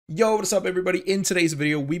Yo, what's up everybody? In today's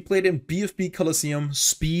video, we played in BFB Coliseum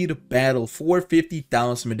Speed Battle for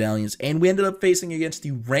 50,000 medallions, and we ended up facing against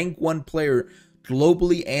the rank 1 player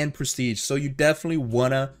globally and prestige, so you definitely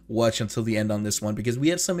wanna watch until the end on this one because we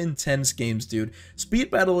had some intense games, dude.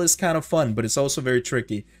 Speed Battle is kind of fun, but it's also very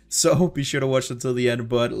tricky, so be sure to watch until the end,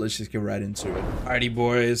 but let's just get right into it. Alrighty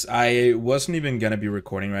boys, I wasn't even gonna be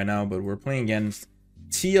recording right now, but we're playing against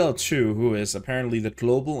TL2, who is apparently the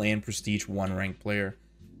global and prestige 1 rank player.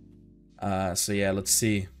 So yeah, let's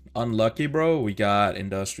see. Unlucky, bro. We got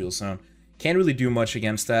Industrial Zone. Can't really do much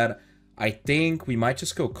against that. I think we might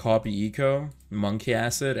just go copy Eco, Monkey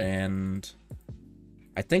Acid, and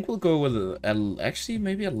I think we'll go with actually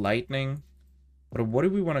maybe a Lightning. But what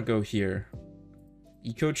do we want to go here?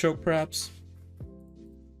 Eco Choke, perhaps?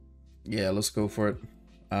 Yeah, let's go for it.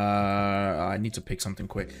 I need to pick something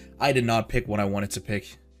quick. I did not pick what I wanted to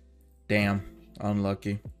pick. Damn,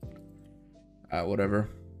 unlucky. Whatever.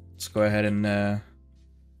 Let's go ahead and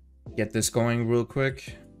get this going real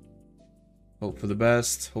quick. Hope for the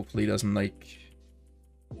best. Hopefully he doesn't like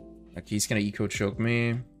he's gonna eco choke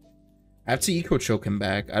me. I have to eco choke him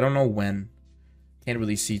back. I don't know when. Can't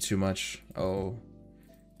really see too much. Oh,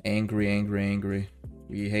 angry, angry, angry.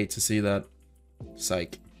 We hate to see that.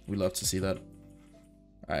 Psych. We love to see that.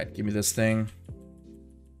 Alright, give me this thing.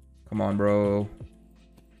 Come on, bro.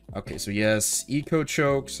 Okay, so yes, eco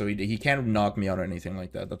choke, so he can't knock me out or anything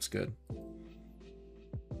like that. That's good.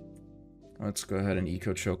 Let's go ahead and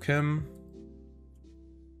eco choke him.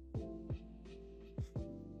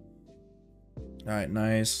 Alright,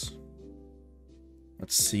 nice.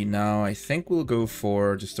 Let's see now. I think we'll go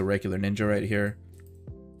for just a regular ninja right here.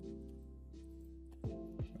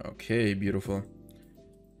 Okay, beautiful.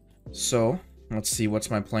 So let's see, what's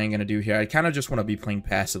my playing gonna do here? I kind of just want to be playing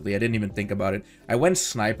passively. I didn't even think about it. I went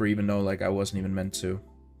sniper even though like I wasn't even meant to.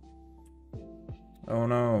 Oh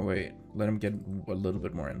no, wait. Let him get a little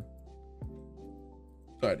bit more in.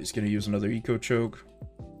 Alright, he's gonna use another eco choke.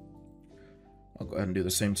 I'll go ahead and do the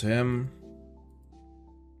same to him.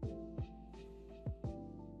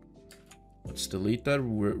 Let's delete that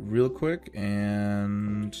real quick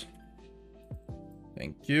and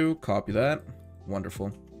thank you. Copy that.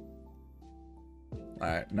 Wonderful.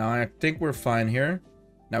 Alright, now I think we're fine here.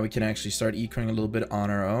 Now we can actually start ecoing a little bit on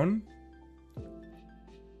our own.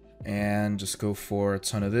 And just go for a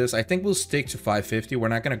ton of this. I think we'll stick to 550. We're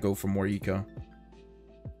not going to go for more eco.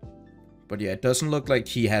 But yeah, it doesn't look like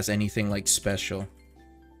he has anything like special.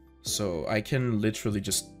 So I can literally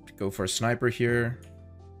just go for a sniper here.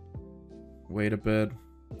 Wait a bit.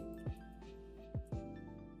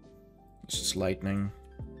 It's just lightning.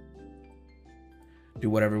 Do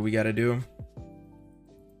whatever we got to do.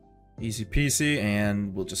 Easy peasy,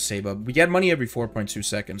 and we'll just save up. We get money every 4.2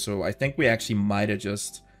 seconds, so I think we actually might have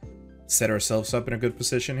just set ourselves up in a good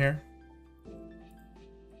position here.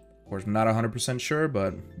 Of course, I'm not 100% sure,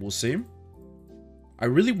 but we'll see. I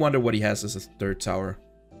really wonder what he has as a third tower.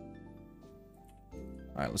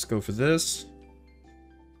 Alright, let's go for this.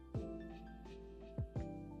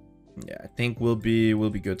 Yeah, I think we'll be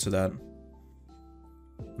good to that.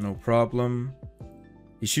 No problem.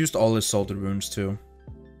 He's used all his salted runes too.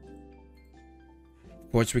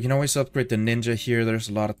 Of course, we can always upgrade the ninja here. There's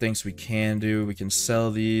a lot of things we can do. We can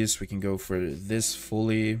sell these. We can go for this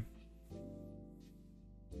fully.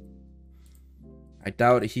 I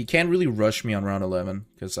doubt he can't really rush me on round 11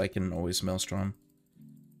 because I can always Maelstrom.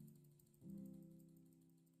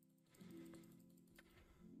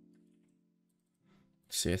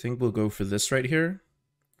 See, I think we'll go for this right here.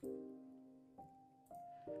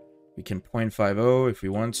 We can 0.50 if we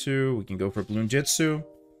want to. We can go for Bloom Jitsu.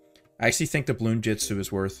 I actually think the Bloom Jitsu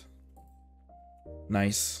is worth.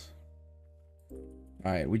 Nice.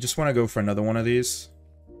 Alright, we just want to go for another one of these.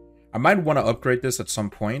 I might want to upgrade this at some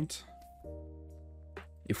point.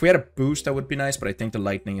 If we had a boost, that would be nice, but I think the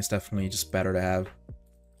lightning is definitely just better to have.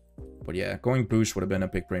 But yeah, going boost would have been a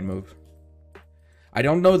big brain move. I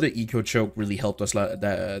don't know the eco choke really helped us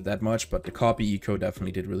that much, but the copy eco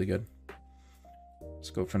definitely did really good. Let's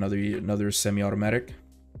go for another semi-automatic.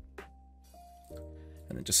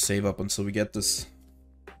 And then just save up until we get this.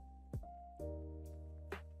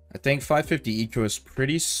 I think 550 eco is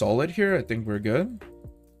pretty solid here. I think we're good.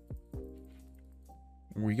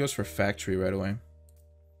 He goes for factory right away.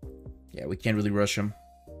 Yeah, we can't really rush him.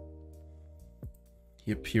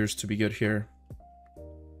 He appears to be good here.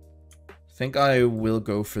 I think I will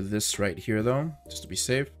go for this right here though, just to be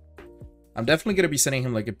safe. I'm definitely going to be sending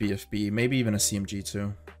him like a BFB, maybe even a CMG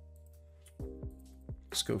too.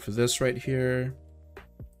 Let's go for this right here.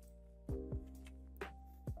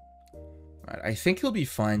 I think he'll be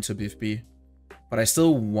fine to BFB. But I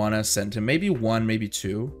still want to send him maybe one, maybe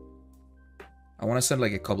two. I want to send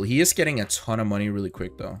like a couple. He is getting a ton of money really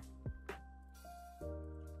quick though.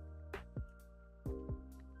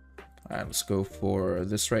 Alright, let's go for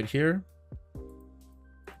this right here.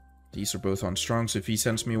 These are both on strong, so if he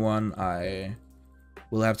sends me one, I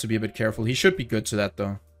will have to be a bit careful. He should be good to that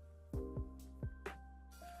though.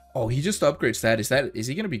 Oh, he just upgrades that. Is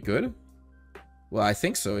he gonna be good? Well, I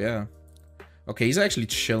think so, yeah. Okay, he's actually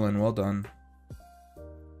chilling. Well done.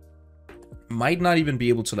 Might not even be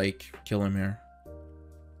able to like kill him here.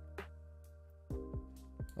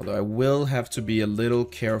 Although I will have to be a little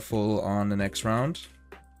careful on the next round.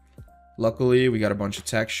 Luckily, we got a bunch of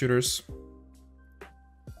tack shooters.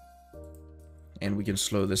 And we can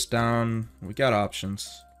slow this down. We got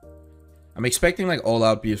options. I'm expecting like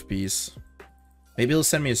all-out BFBs. Maybe he'll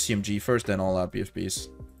send me a CMG first, then all-out BFBs.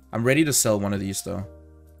 I'm ready to sell one of these though.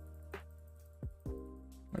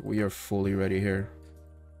 Like, we are fully ready here.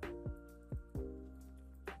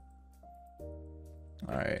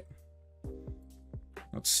 Alright.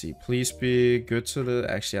 Let's see. Please be good to the...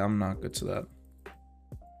 Actually, I'm not good to that.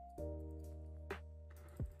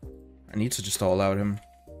 I need to just all out him.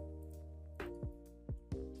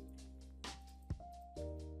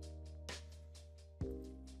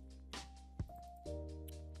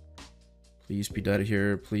 Please be dead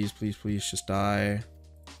here. Please, please, please just die.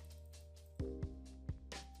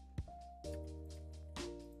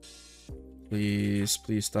 Please,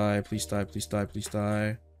 please die. Please die, please die, please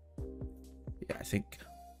die. Yeah, I think...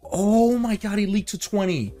 Oh my god, he leaked to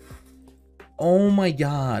 20. Oh my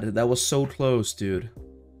god, that was so close, dude.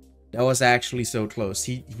 That was actually so close.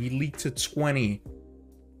 He leaked to 20.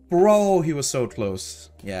 Bro, he was so close.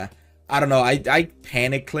 Yeah. I don't know. I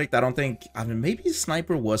panic clicked. I don't think... I mean, maybe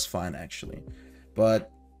sniper was fine, actually.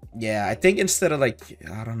 But, yeah, I think instead of, like...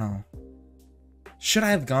 I don't know. Should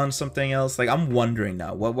I have gone something else? Like, I'm wondering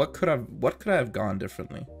now. What could I have gone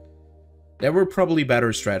differently? There were probably better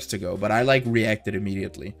strats to go, but I, like, reacted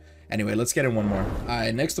immediately. Anyway, let's get in one more.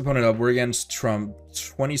 Alright, next opponent up. We're against Trump.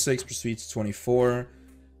 26 pursuits, 24.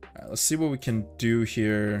 Alright, let's see what we can do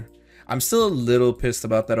here. I'm still a little pissed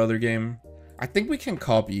about that other game. I think we can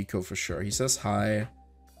copy Eco for sure. He says hi.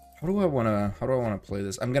 How do I wanna play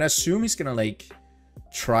this? I'm gonna assume he's gonna like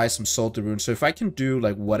try some Salted Runes. So if I can do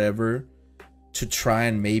like whatever to try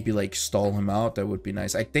and maybe like stall him out, that would be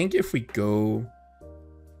nice. I think if we go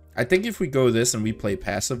this and we play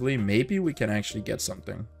passively, maybe we can actually get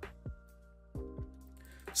something.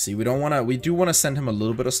 See, we do wanna send him a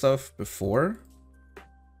little bit of stuff before.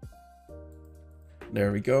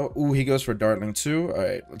 There we go. Ooh, he goes for Dartling too.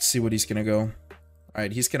 Alright, let's see what he's gonna go.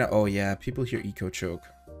 Alright, he's gonna... Oh yeah, people hear Eco Choke.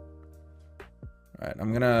 Alright,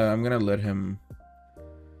 I'm gonna let him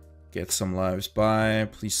get some lives by.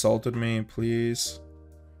 Please salted me, please.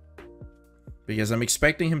 Because I'm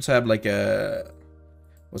expecting him to have like a...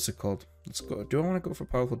 What's it called? Let's go. Do I want to go for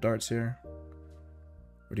powerful darts here?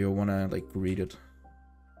 Or do I want to like greed it?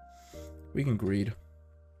 We can greed.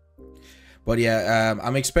 But yeah,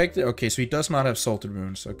 I'm expecting... Okay, so he does not have Salted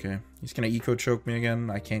Runes. Okay. He's gonna Eco Choke me again.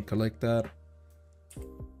 I can't collect that.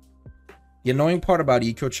 The annoying part about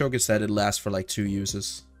Eco Choke is that it lasts for like 2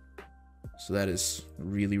 uses. So that is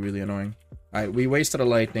really, really annoying. Alright, we wasted a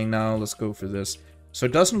lightning now. Let's go for this. So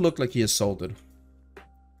it doesn't look like he is salted.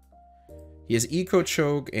 He has Eco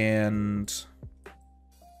Choke and...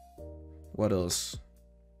 What else?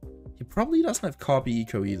 He probably doesn't have Copy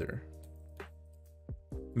Eco either.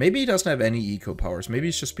 Maybe he doesn't have any eco powers. Maybe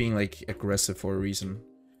he's just being like aggressive for a reason.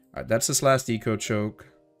 Alright, that's his last Eco Choke.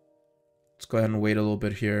 Let's go ahead and wait a little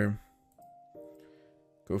bit here.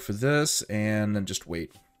 Go for this and then just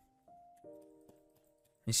wait.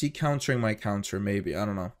 Is he countering my counter? Maybe. I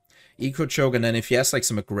don't know. Eco Choke, and then if he has like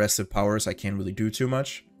some aggressive powers, I can't really do too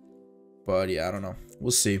much. But yeah, I don't know.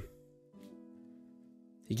 We'll see.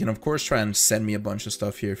 He can of course try and send me a bunch of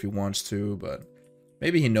stuff here if he wants to, but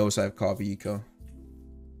maybe he knows I have Copy Eco.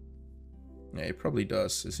 Yeah, he probably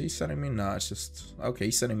does. Is he sending me? Nah, it's just... Okay,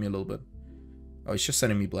 he's sending me a little bit. Oh, he's just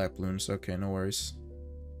sending me black balloons. Okay, no worries.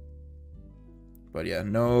 But yeah,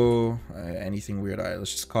 no anything weird. Alright,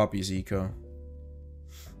 let's just copy his eco.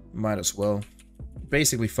 Might as well.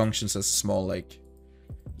 Basically functions as a small, like,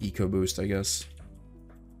 eco boost, I guess.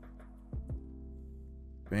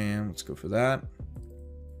 Bam, let's go for that.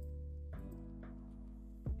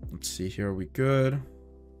 Let's see here, are we good?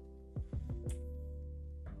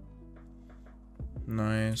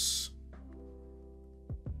 Nice.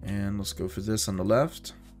 And let's go for this on the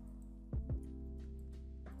left.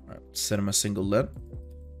 Alright, set him a single lip.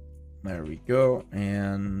 There we go.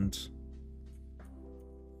 And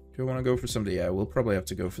do I want to go for something? Yeah, we'll probably have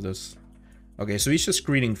to go for this. Okay, so he's just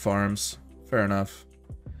greeting farms. Fair enough.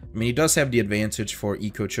 I mean, he does have the advantage for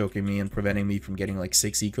eco choking me and preventing me from getting like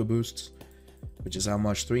 6 eco boosts. Which is how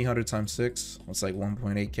much? 300 times 6? That's like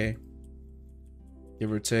 1.8k.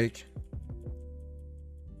 Give or take.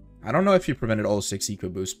 I don't know if you prevented all 6 eco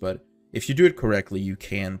boosts, but if you do it correctly, you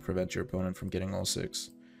can prevent your opponent from getting all 6.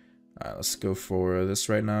 Alright, let's go for this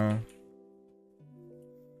right now.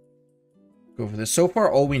 Go for this. So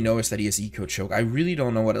far, all we know is that he has eco choke. I really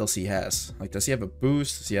don't know what else he has. Like, does he have a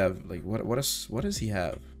boost? Does he have, like, what does he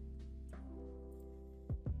have?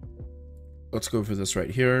 Let's go for this right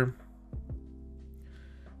here.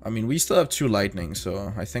 I mean, we still have 2 lightning,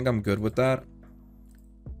 so I think I'm good with that.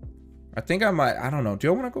 I think I might, I don't know. Do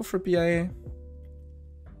I want to go for BIA?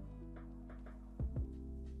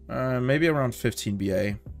 Maybe around 15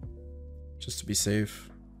 BIA. Just to be safe.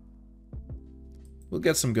 We'll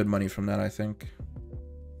get some good money from that, I think.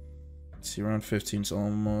 Let's see, round 15's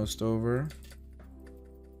almost over.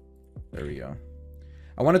 There we go.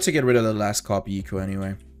 I wanted to get rid of the last copy eco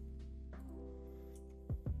anyway.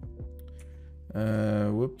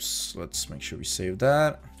 Whoops. Let's make sure we save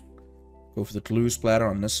that. Go for the glue splatter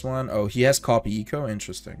on this one. Oh, he has copy eco.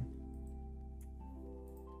 Interesting.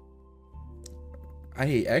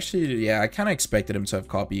 I actually, yeah, I kind of expected him to have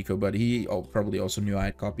copy eco, but he probably also knew I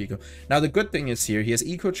had copy eco. Now, the good thing is here, he has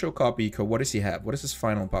eco choke, copy eco. What does he have? What is his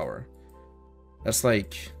final power? That's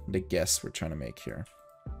like the guess we're trying to make here.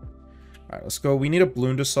 Alright, let's go. We need a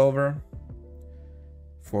balloon dissolver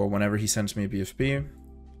for whenever he sends me a BFB.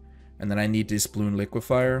 And then I need this balloon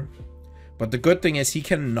liquefier. But the good thing is he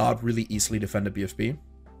cannot really easily defend a BFB.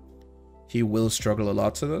 He will struggle a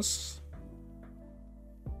lot to this.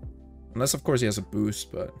 Unless, of course, he has a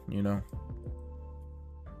boost, but, you know.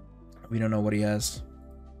 We don't know what he has.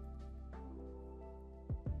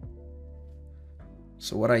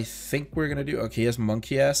 So what I think we're going to do... Okay, he has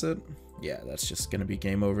Monkey Acid. Yeah, that's just going to be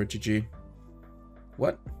game over, GG.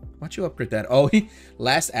 What? Why'd you upgrade that? Oh,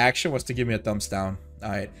 last action was to give me a thumbs down.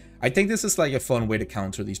 Alright. I think this is like a fun way to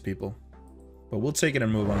counter these people. But we'll take it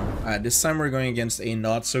and move on. Alright, this time we're going against a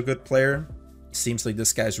not-so-good player. Seems like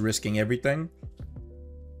this guy's risking everything.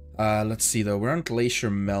 Let's see though. We're on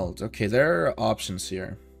Glacier Melt. Okay, there are options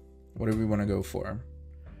here. What do we want to go for?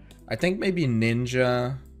 I think maybe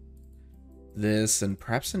Ninja, this, and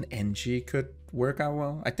perhaps an NG could work out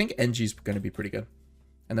well. I think NG's going to be pretty good.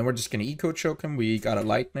 And then we're just going to eco choke him. We got a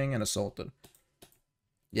lightning and a salted.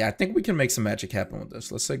 Yeah, I think we can make some magic happen with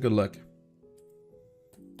this. Let's say good luck.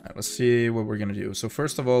 Alright, let's see what we're going to do. So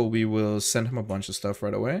first of all, we will send him a bunch of stuff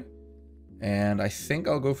right away. And I think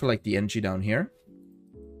I'll go for like the NG down here.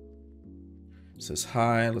 It says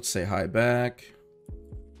hi. Let's say hi back.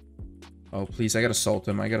 Oh, please. I got to salt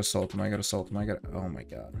him. I got to salt him. I got to salt him. I got to... Oh my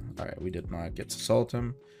god. Alright, we did not get to salt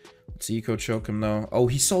him. Let's eco choke him though. Oh,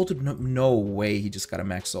 he salted. No way. He just got a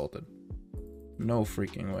max salted. No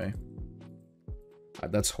freaking way.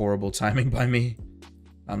 That's horrible timing by me.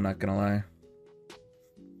 I'm not gonna lie.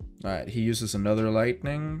 Alright, he uses another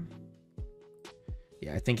lightning.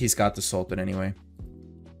 Yeah, I think he's got the salted anyway.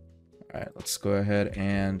 Alright, let's go ahead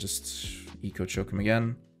and just eco choke him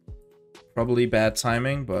again. Probably bad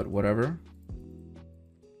timing, but whatever.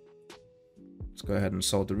 Let's go ahead and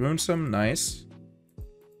salted rune some. Nice.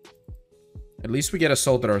 At least we get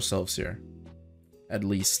assaulted ourselves here. At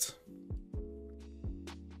least.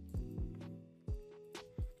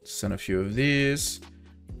 Send a few of these.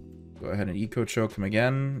 Go ahead and eco choke him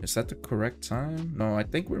again. Is that the correct time? No, I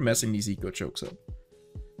think we're messing these eco chokes up.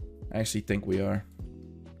 I actually think we are.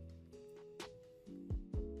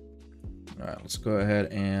 Alright, let's go ahead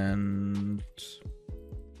and...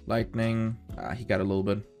 Lightning. Ah, he got a little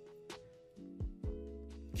bit.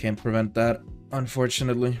 Can't prevent that,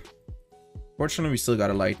 unfortunately. Fortunately, we still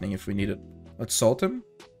got a lightning if we need it. Let's salt him.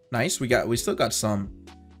 Nice, we still got some.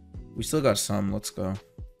 We still got some. Let's go.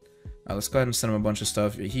 Let's go ahead and send him a bunch of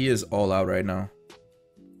stuff. He is all out right now.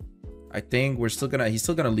 I think we're still gonna... He's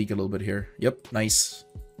still gonna leak a little bit here. Yep, nice.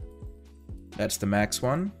 That's the max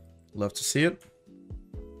one. Love to see it.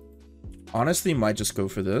 Honestly, might just go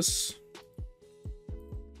for this.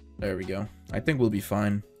 There we go. I think we'll be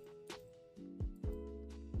fine.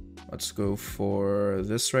 Let's go for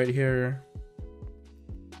this right here.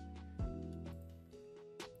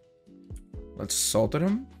 Let's salt at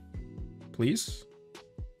him. Please.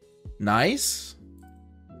 Nice.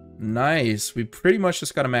 Nice. We pretty much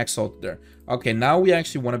just got a max salt there. Okay, now we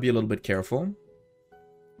actually want to be a little bit careful.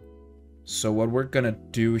 So what we're gonna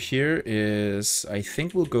do here is, I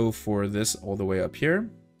think we'll go for this all the way up here.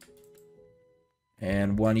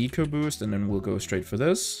 And one eco boost, and then we'll go straight for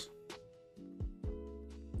this.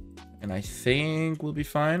 And I think we'll be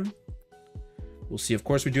fine. We'll see. Of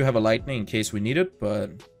course, we do have a lightning in case we need it,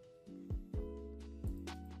 but...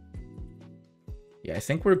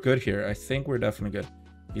 think we're good here. I think we're definitely good.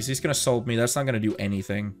 Because he's gonna salt me. That's not gonna do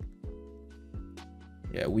anything.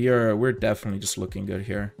 Yeah, we're definitely just looking good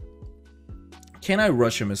here. Can I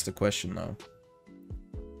rush him is the question though.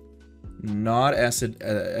 Not as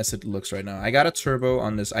it looks right now. I got a turbo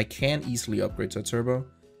on this. I can easily upgrade to a turbo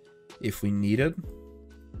if we need it.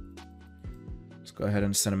 Let's go ahead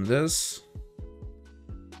and send him this.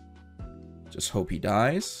 Just hope he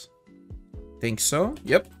dies. Think so.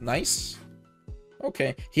 Yep, nice.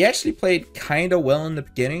 Okay. He actually played kind of well in the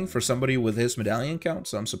beginning for somebody with his medallion count,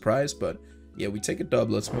 so I'm surprised, but yeah, we take a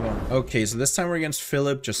dub. Let's move on. Okay, so this time we're against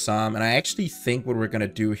Philip, Jasam, and I actually think what we're going to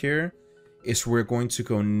do here is we're going to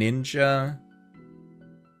go Ninja,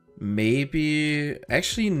 maybe,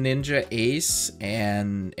 actually Ninja, Ace,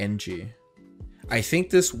 and NG. I think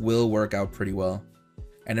this will work out pretty well.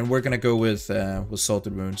 And then we're going to go with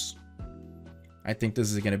Salted Wounds. I think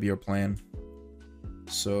this is going to be our plan.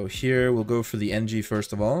 So here we'll go for the NG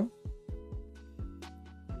first of all.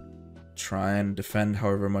 Try and defend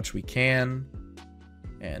however much we can.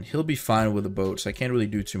 And he'll be fine with the boat, so I can't really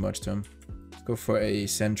do too much to him. Let's go for a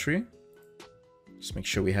sentry. Just make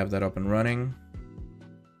sure we have that up and running.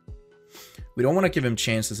 We don't want to give him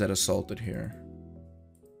chances at assaulted here.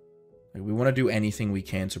 Like, we want to do anything we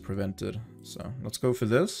can to prevent it. So let's go for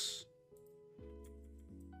this.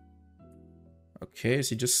 Okay, is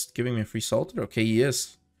he just giving me a free salted? Okay, he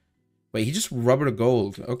is. Wait, he just rubbered a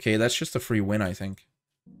gold. Okay, that's just a free win, I think.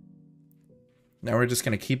 Now we're just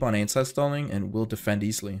going to keep on anti-stalling and we'll defend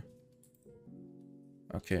easily.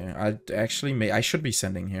 Okay, I should be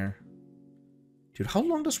sending here. Dude, how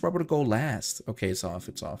long does rubber to gold last? Okay, it's off,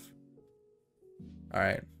 it's off.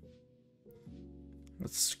 Alright.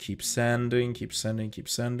 Let's keep sending, keep sending, keep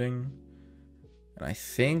sending. And I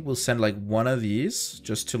think we'll send like one of these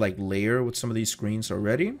just to like layer with some of these screens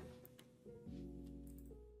already.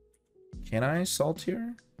 Can I salt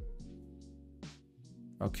here?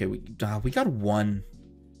 Okay, we got one.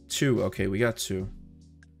 Two. Okay, we got two.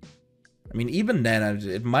 I mean, even then,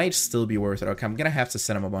 it might still be worth it. Okay, I'm gonna have to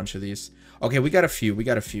send him a bunch of these. Okay, we got a few. We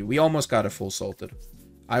got a few. We almost got a full salted.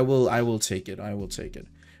 I will take it. I will take it.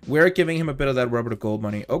 We're giving him a bit of that rubber to gold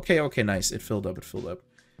money. Okay, okay, nice. It filled up. It filled up.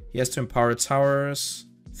 He has to empower towers.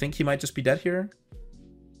 Think he might just be dead here?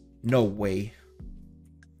 No way.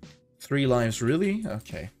 3 lives, really?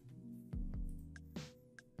 Okay.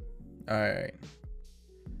 Alright.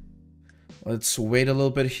 Let's wait a little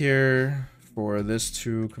bit here for this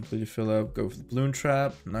to completely fill up. Go for the balloon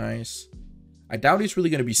trap. Nice. I doubt he's really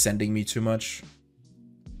going to be sending me too much.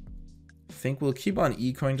 I think we'll keep on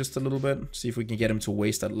ecoing just a little bit. See if we can get him to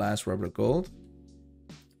waste that last rubber gold.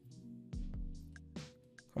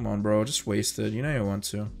 Come on, bro. Just waste it. You know you want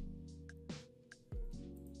to.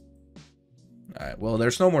 Alright, well,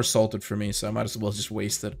 there's no more salted for me, so I might as well just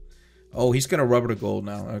waste it. Oh, he's going to rubber to gold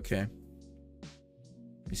now. Okay.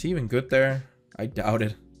 Is he even good there? I doubt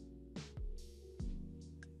it.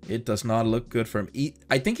 It does not look good for him.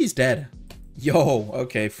 I think he's dead. Yo,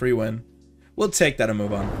 okay, free win. We'll take that and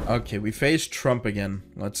move on. Okay, we face Trump again.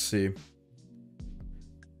 Let's see.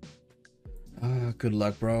 Good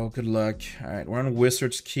luck, bro. Good luck. Alright, we're on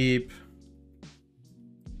Wizard's Keep.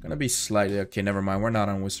 Gonna be slightly... Okay, never mind. We're not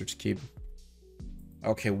on Wizard's Keep.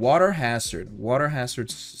 Okay, Water Hazard. Water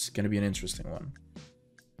Hazard's gonna be an interesting one.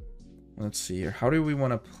 Let's see here. How do we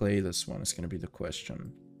want to play this one? Is going to be the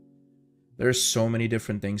question. There's so many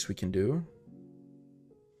different things we can do.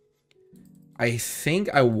 I think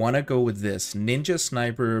I want to go with this. Ninja,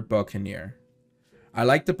 Sniper, Buccaneer. I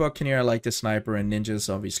like the Buccaneer, I like the Sniper, and Ninja is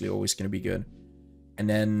obviously always going to be good. And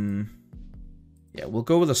then... yeah, we'll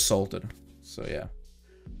go with Assaulted. So yeah.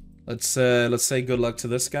 Let's say good luck to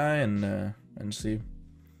this guy and see.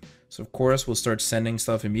 So of course we'll start sending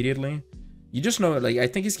stuff immediately. You just know, like, I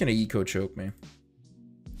think he's gonna eco choke me.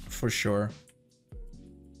 For sure.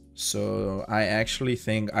 So, I actually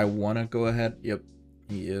think I wanna go ahead. Yep,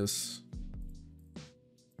 he is.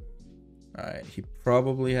 Alright, he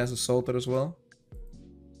probably has assaulted as well.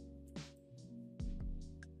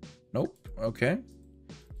 Nope, okay.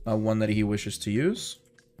 Not one that he wishes to use.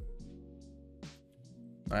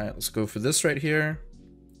 Alright, let's go for this right here.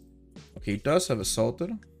 Okay, he does have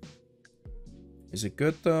assaulted. Is it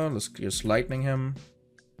good though? Let's just lightning him.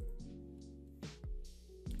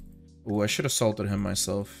 Oh, I should have salted him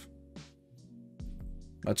myself.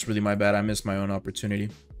 That's really my bad. I missed my own opportunity.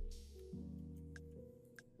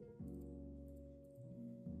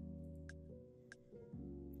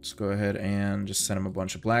 Let's go ahead and just send him a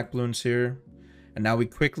bunch of black balloons here. And now we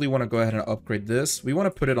quickly want to go ahead and upgrade this. We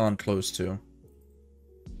want to put it on close too.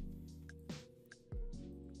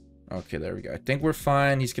 Okay, there we go. I think we're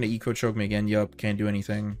fine. He's going to eco choke me again. Yup, can't do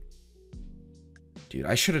anything. Dude,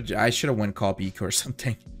 I should have went copy eco or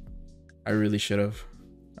something. I really should have.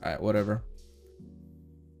 Alright, whatever.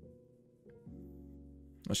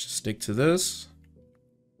 Let's just stick to this.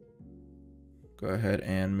 Go ahead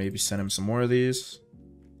and maybe send him some more of these.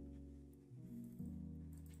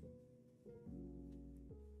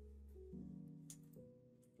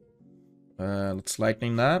 Let's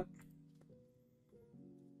lightning that.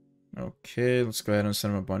 Okay, let's go ahead and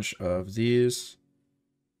send him a bunch of these.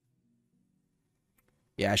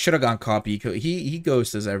 Yeah, I should have gone copy. He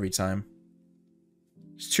ghosts us every time.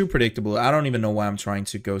 It's too predictable. I don't even know why I'm trying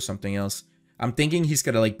to go something else. I'm thinking he's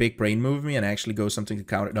gonna like big brain move me and actually go something to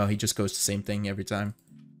counter. No, he just goes the same thing every time.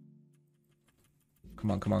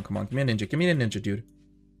 Come on, come on, come on. Give me a ninja. Give me a ninja, dude.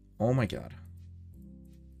 Oh my god.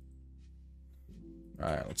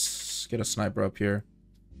 Alright, let's get a sniper up here.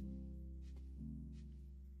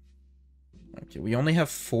 Okay, we only have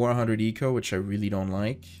 400 eco, which I really don't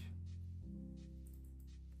like.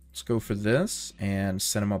 Let's go for this and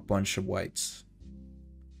send him a bunch of whites.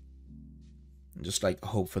 And just like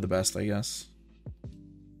hope for the best, I guess.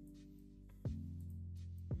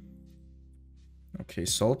 Okay,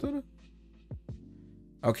 salted.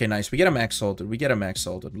 Okay, nice. We get a max salted. We get a max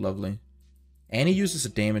salted. Lovely. And he uses a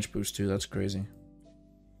damage boost too. That's crazy.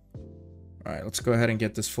 Alright, let's go ahead and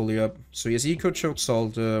get this fully up. So he has eco, choke,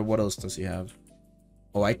 salt. What else does he have?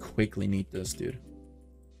 Oh, I quickly need this, dude.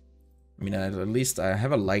 I mean, at least I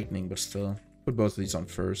have a lightning, but still. Put both of these on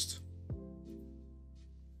first.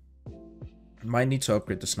 Might need to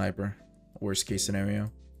upgrade the sniper. Worst case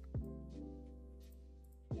scenario.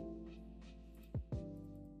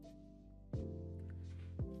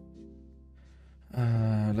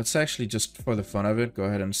 Let's actually just, for the fun of it, go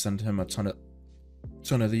ahead and send him a ton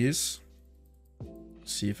of these.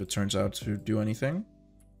 See if it turns out to do anything.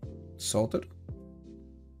 Salted.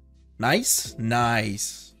 Nice.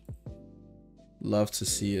 Nice. Love to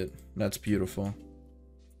see it. That's beautiful.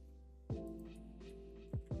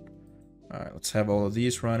 Alright, let's have all of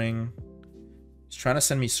these running. He's trying to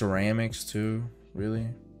send me ceramics too. Really?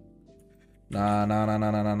 Nah.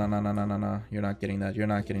 You're not getting that. You're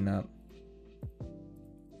not getting that.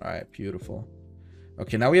 Alright, beautiful.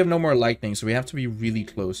 Okay, now we have no more lightning, so we have to be really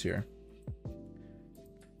close here.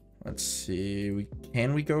 Let's see.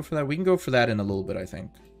 Can we go for that? We can go for that in a little bit, I think.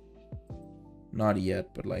 Not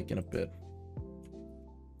yet, but like in a bit.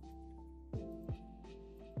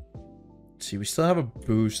 Let's see, we still have a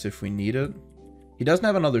boost if we need it. He doesn't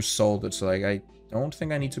have another salted, so like I don't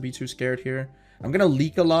think I need to be too scared here. I'm gonna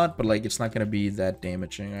leak a lot, but like it's not gonna be that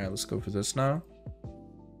damaging. Alright, let's go for this now.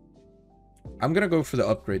 I'm gonna go for the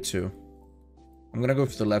upgrade too. I'm gonna go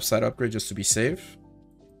for the left side upgrade just to be safe.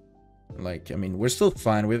 Like, I mean, we're still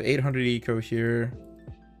fine. We have 800 eco here.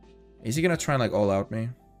 Is he gonna try and like all out me?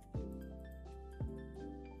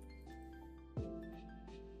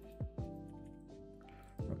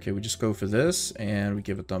 Okay, we just go for this and we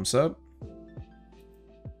give a thumbs up.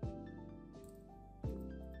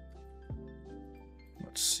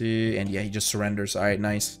 Let's see. And yeah, he just surrenders. All right,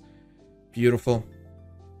 nice. Beautiful.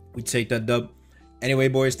 We take that dub. Anyway,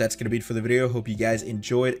 boys, that's going to be it for the video. Hope you guys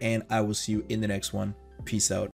enjoyed, and I will see you in the next one. Peace out.